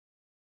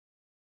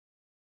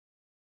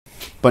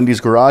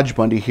Bundy's Garage,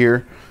 Bundy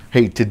here.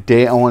 Hey,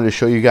 today I wanted to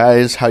show you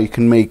guys how you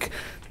can make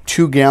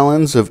 2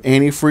 gallons of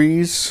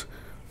antifreeze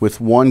with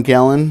 1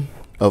 gallon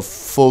of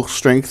full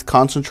strength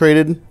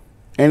concentrated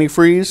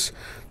antifreeze.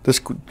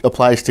 This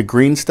applies to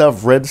green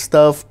stuff, red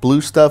stuff,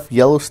 blue stuff,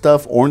 yellow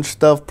stuff, orange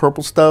stuff,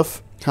 purple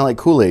stuff, kind of like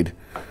Kool-Aid.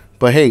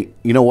 But hey,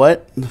 you know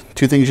what?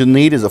 2 things you'll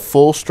need is a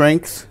full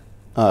strength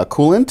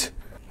coolant.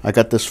 I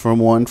got this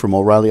from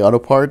O'Reilly Auto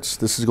Parts.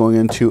 This is going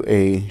into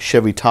a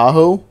Chevy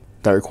Tahoe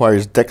that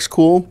requires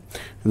dex-cool.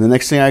 And the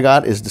next thing I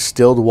got is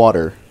distilled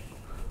water.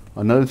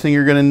 Another thing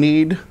you're gonna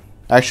need,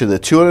 actually the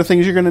 2 other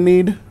things you're gonna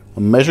need, a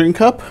measuring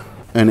cup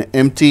and an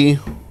empty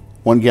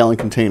 1 gallon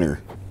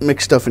container.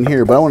 Mix stuff in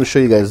here, but I want to show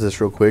you guys this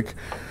real quick.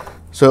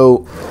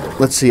 So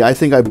let's see, I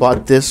think I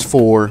bought this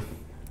for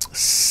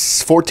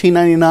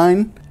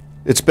 $14.99.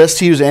 It's best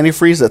to use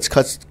antifreeze that's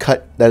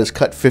cut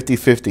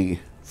 50-50.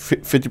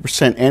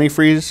 50%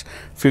 antifreeze,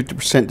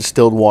 50%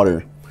 distilled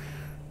water.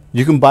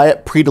 You can buy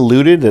it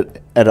pre-diluted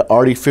at an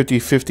already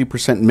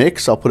 50%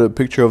 mix. I'll put a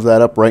picture of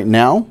that up right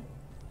now.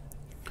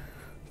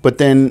 But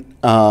then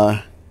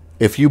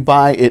if you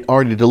buy it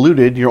already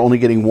diluted, you're only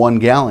getting 1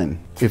 gallon.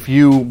 If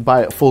you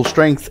buy it full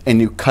strength and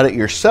you cut it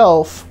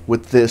yourself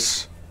with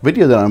this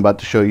video that I'm about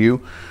to show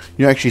you,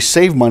 you actually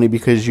save money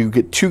because you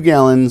get 2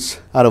 gallons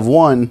out of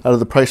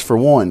the price for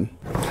 1.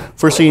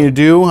 First thing you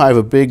do, I have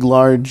a big,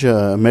 large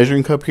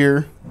measuring cup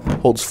here.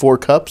 Holds 4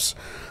 cups.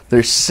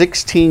 There's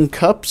 16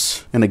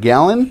 cups in a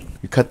gallon.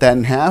 You cut that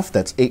in half,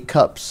 that's 8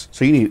 cups.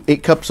 So you need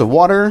 8 cups of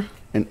water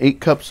and 8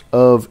 cups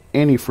of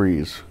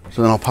antifreeze.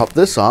 So then I'll pop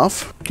this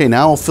off. Okay,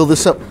 now I'll fill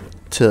this up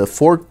to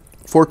 4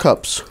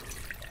 cups.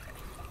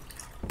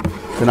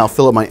 Then I'll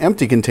fill up my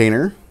empty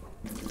container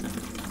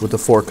with the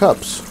 4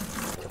 cups.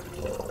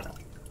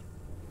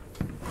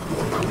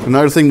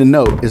 Another thing to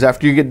note is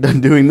after you get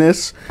done doing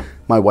this,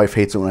 my wife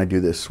hates it when I do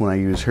this, when I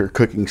use her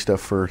cooking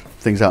stuff for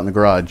things out in the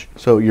garage.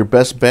 So your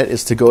best bet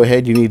is to go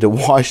ahead, you need to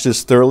wash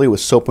this thoroughly with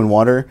soap and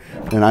water,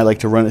 and I like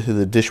to run it through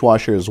the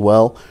dishwasher as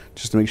well,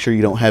 just to make sure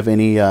you don't have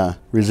any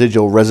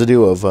residual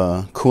residue of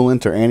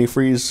coolant or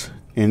antifreeze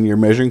in your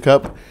measuring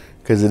cup,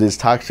 because it is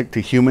toxic to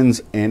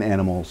humans and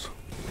animals.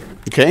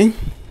 Okay,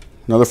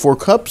 another 4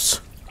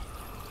 cups.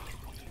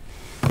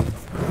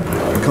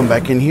 Come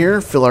back in here,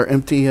 fill our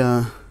empty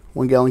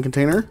 1 gallon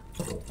container.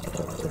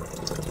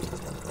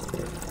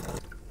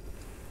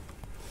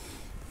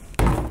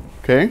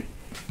 Okay,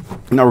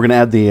 now we're going to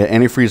add the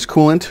antifreeze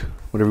coolant,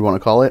 whatever you want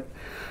to call it.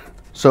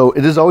 So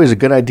it is always a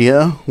good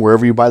idea,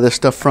 wherever you buy this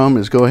stuff from,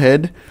 is go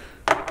ahead,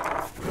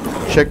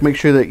 make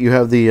sure that you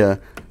have the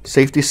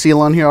safety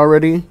seal on here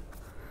already.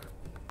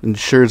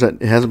 Ensures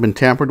that it hasn't been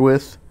tampered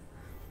with.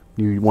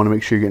 You want to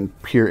make sure you're getting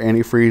pure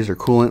antifreeze or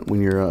coolant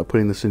when you're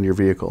putting this in your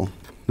vehicle.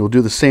 We'll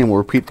do the same.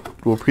 We'll repeat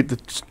the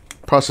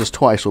process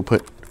twice. We'll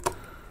put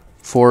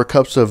 4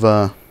 cups of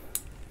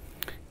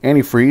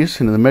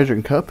antifreeze into the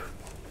measuring cup.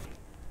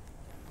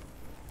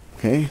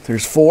 Okay,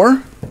 there's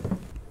 4.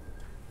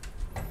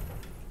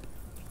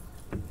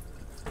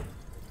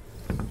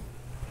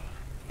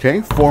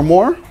 Okay, 4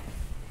 more.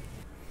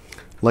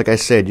 Like I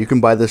said, you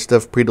can buy this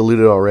stuff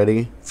pre-diluted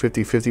already.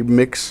 50-50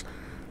 mix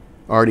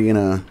already in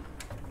a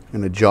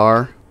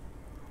jar,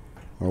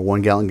 or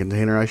 1 gallon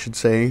container I should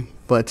say.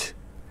 But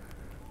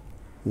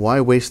why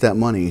waste that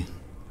money?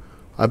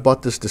 I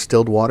bought this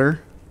distilled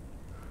water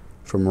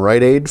from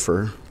Rite Aid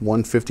for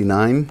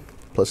 $1.59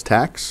 plus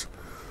tax.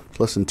 It's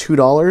less than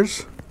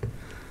 $2.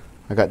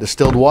 I got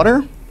distilled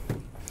water.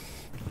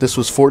 This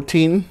was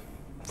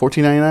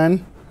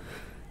 $14.99,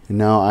 and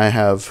now I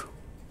have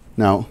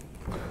now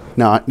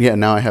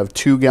I have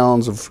 2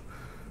 gallons of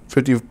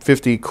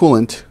 50-50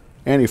 coolant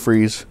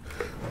antifreeze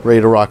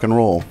ready to rock and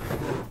roll.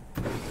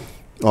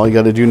 All you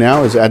got to do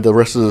now is add the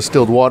rest of the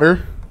distilled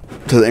water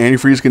to the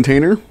antifreeze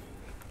container,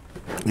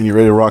 and you're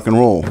ready to rock and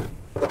roll.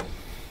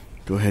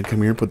 Go ahead,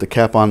 come here, put the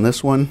cap on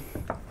this one.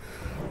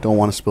 Don't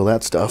want to spill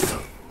that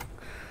stuff.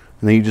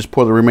 And then you just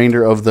pour the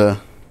remainder of the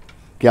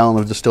gallon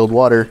of distilled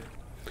water.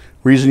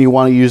 Reason you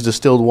want to use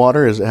distilled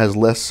water is it has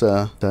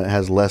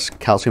less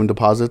calcium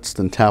deposits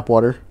than tap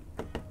water.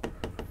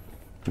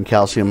 And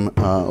calcium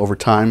over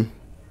time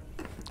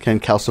can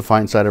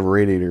calcify inside of a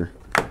radiator,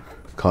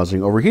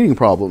 causing overheating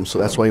problems. So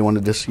that's why you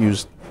want to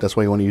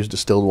use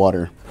distilled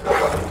water.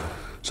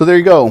 So there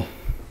you go.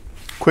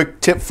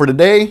 Quick tip for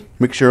today: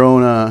 mix your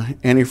own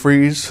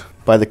antifreeze.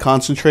 Buy the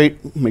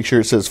concentrate. Make sure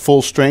it says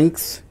full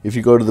strength. If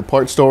you go to the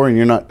parts store and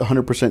you're not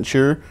 100%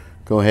 sure,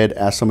 go ahead,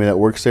 ask somebody that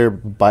works there.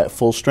 Buy it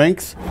full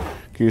strength.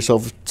 Get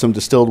yourself some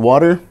distilled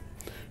water.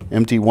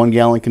 Empty 1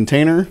 gallon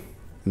container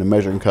and a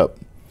measuring cup.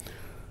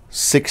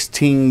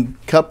 16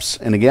 cups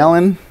in a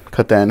gallon.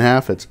 Cut that in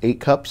half. That's 8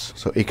 cups.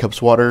 So 8 cups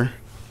water,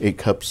 8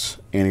 cups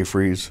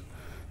antifreeze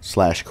 /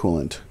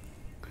 coolant.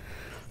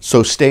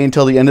 So stay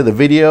until the end of the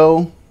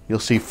video. You'll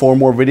see 4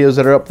 more videos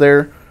that are up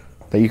there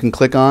that you can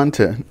click on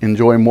to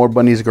enjoy more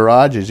Bundy's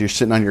Garage as you're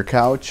sitting on your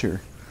couch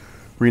or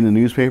reading the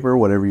newspaper,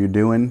 whatever you're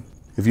doing.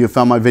 If you have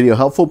found my video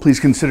helpful, please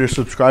consider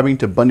subscribing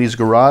to Bundy's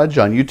Garage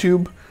on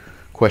YouTube.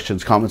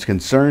 Questions, comments,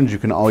 concerns, you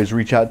can always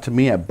reach out to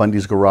me at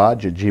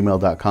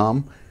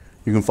bundysgarage@gmail.com.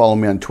 You can follow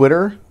me on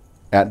Twitter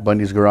at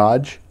Bundy's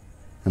Garage.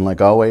 And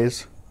like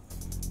always,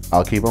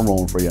 I'll keep them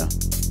rolling for you.